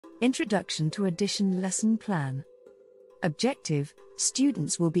Introduction to Addition Lesson Plan. Objective: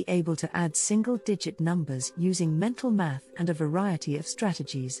 students will be able to add single-digit numbers using mental math and a variety of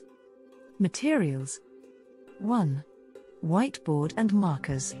strategies. Materials: 1. Whiteboard and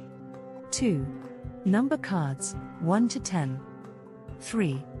markers. 2. Number cards, 1 to 10.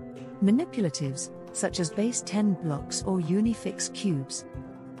 3. Manipulatives, such as base 10 blocks or unifix cubes.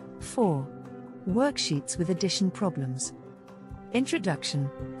 4. Worksheets with addition problems.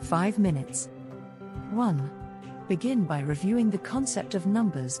 Introduction, 5 minutes. 1. Begin by reviewing the concept of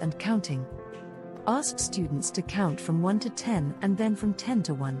numbers and counting. Ask students to count from 1 to 10 and then from 10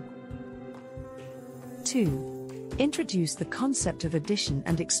 to 1. 2. Introduce the concept of addition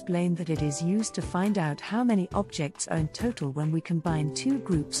and explain that it is used to find out how many objects are in total when we combine two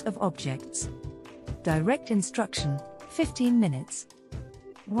groups of objects. Direct instruction, 15 minutes.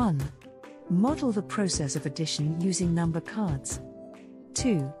 1. Model the process of addition using number cards.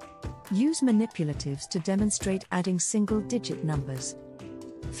 2. Use manipulatives to demonstrate adding single-digit numbers.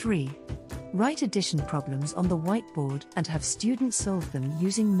 3. Write addition problems on the whiteboard and have students solve them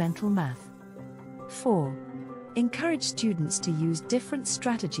using mental math. 4. Encourage students to use different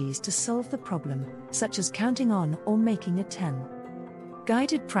strategies to solve the problem, such as counting on or making a 10.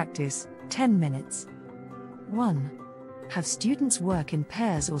 Guided practice, 10 minutes. 1. Have students work in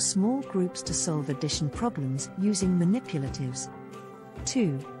pairs or small groups to solve addition problems using manipulatives.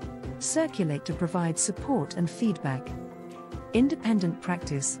 2. Circulate to provide support and feedback. Independent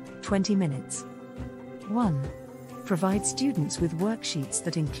practice, 20 minutes. 1. Provide students with worksheets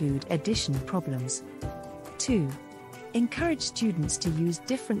that include addition problems. 2. Encourage students to use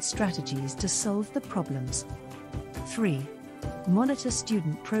different strategies to solve the problems. 3. Monitor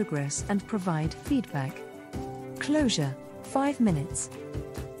student progress and provide feedback. Closure, 5 minutes.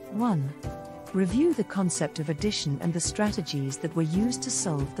 1. Review the concept of addition and the strategies that were used to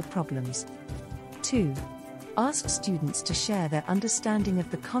solve the problems. 2. Ask students to share their understanding of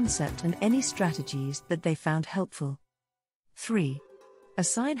the concept and any strategies that they found helpful. 3.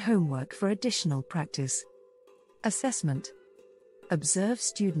 Assign homework for additional practice. Assessment. Observe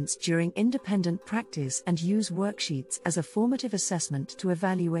students during independent practice and use worksheets as a formative assessment to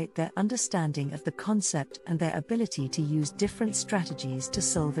evaluate their understanding of the concept and their ability to use different strategies to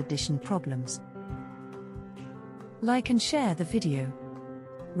solve addition problems. Like and share the video.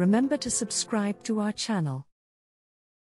 Remember to subscribe to our channel.